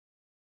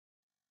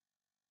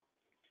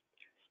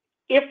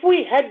if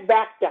we head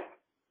back down,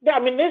 I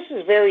mean, this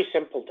is very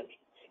simple to me.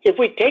 If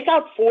we take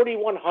out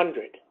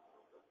 4,100,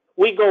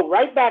 we go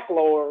right back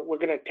lower. We're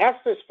going to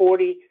test this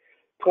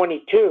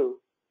 40.22,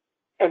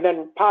 and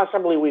then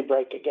possibly we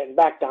break again,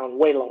 back down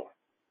way lower.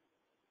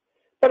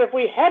 But if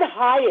we head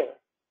higher,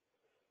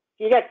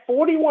 you got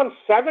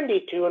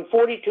 4172 and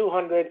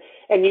 4,200,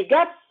 and you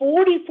got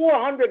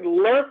 4,400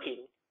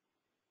 lurking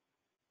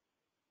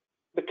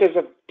because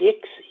of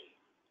Dixie.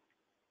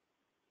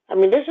 I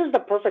mean, this is the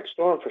perfect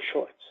storm for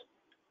shorts.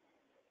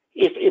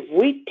 If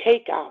we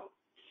take out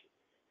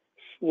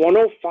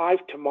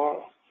 105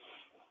 tomorrow,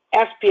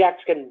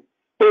 SPX can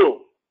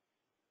boom.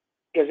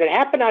 Does it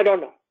happen? I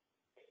don't know.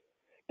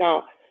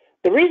 Now,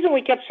 the reason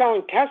we kept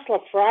selling Tesla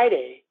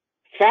Friday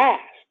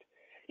fast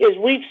is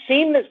we've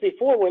seen this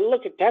before where,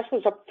 look, at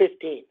Tesla's up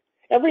 15.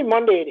 Every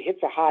Monday it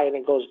hits a high and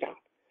it goes down.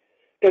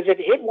 Does it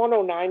hit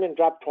 109 and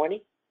drop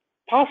 20?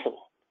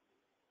 Possible.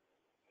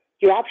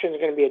 Your option is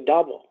going to be a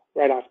double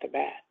right off the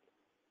bat.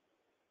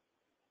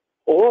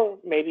 Or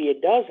maybe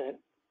it doesn't,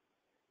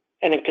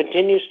 and it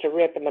continues to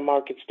rip and the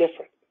market's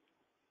different.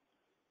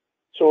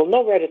 So we'll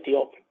know right at the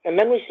open. And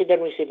then we see.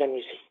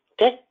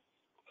 Okay?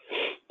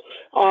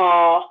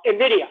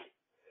 NVIDIA.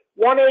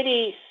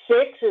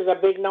 186 is a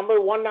big number.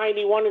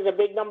 191 is a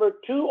big number.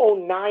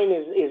 209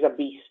 is a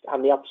beast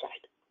on the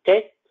upside.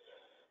 Okay?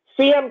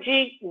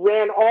 CMG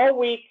ran all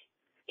week,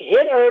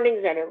 hit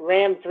earnings, and it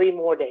ran 3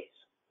 more days.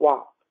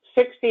 Wow.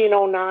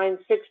 1609,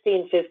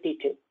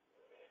 1652.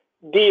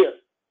 Deere.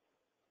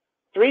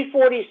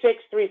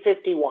 346,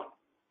 351.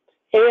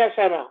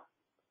 ASML.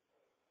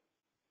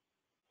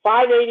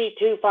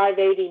 582,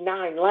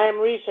 589. Lam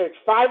Research.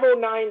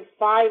 509,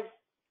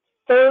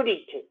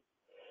 532.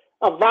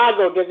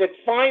 Avago, does it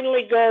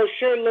finally go?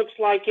 Sure looks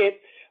like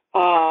it.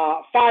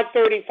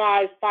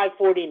 535,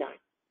 549.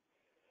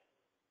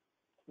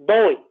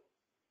 Boeing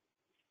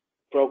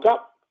broke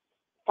up.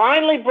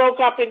 Finally broke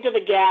up into the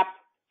gap.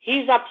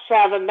 He's up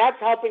 7. That's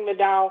helping the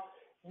Dow.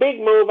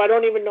 Big move. I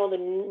don't even know the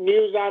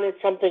news on it.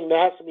 Something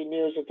that has to be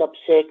news. It's up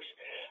 6.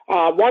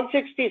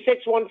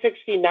 166,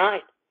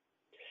 169.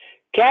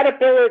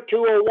 Caterpillar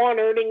 201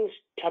 earnings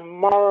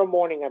tomorrow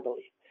morning, I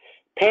believe.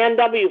 Pan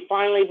W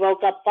finally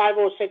broke up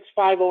 506,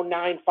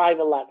 509,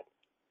 511.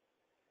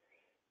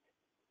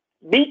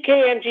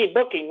 BKNG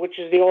booking, which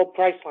is the old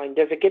price line,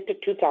 does it get to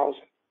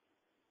 2,000?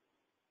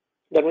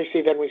 Then we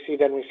see.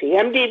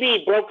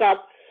 MDB broke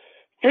up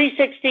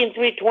 316,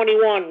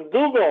 321.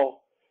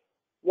 Google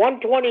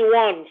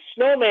 121.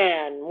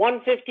 Snowman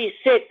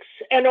 156.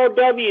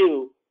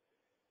 NOW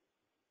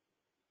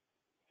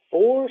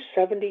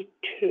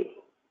 472.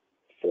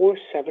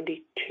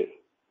 472.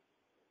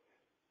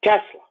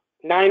 Tesla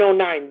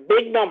 909.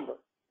 Big number.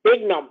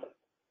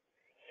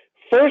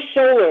 First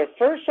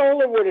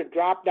Solar would have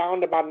dropped down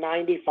to about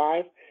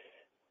 95.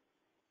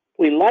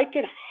 We like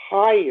it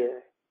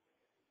higher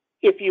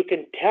if you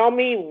can tell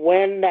me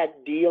when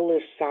that deal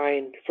is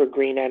signed for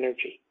green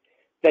energy.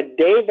 The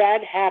day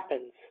that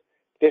happens,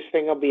 this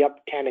thing will be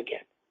up 10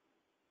 again.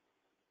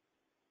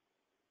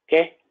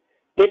 Okay?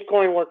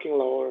 Bitcoin working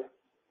lower.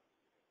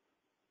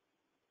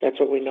 That's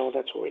what we know.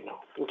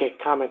 Okay,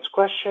 comments,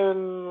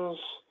 questions.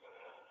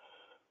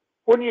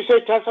 Wouldn't you say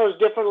Tesla was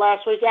different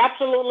last week?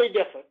 Absolutely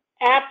different.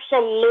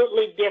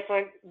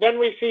 Then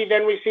we see.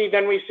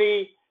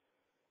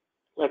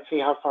 Let's see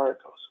how far it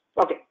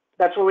goes. Okay,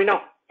 that's what we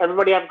know.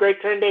 Everybody have a great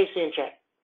trend day. See you in chat.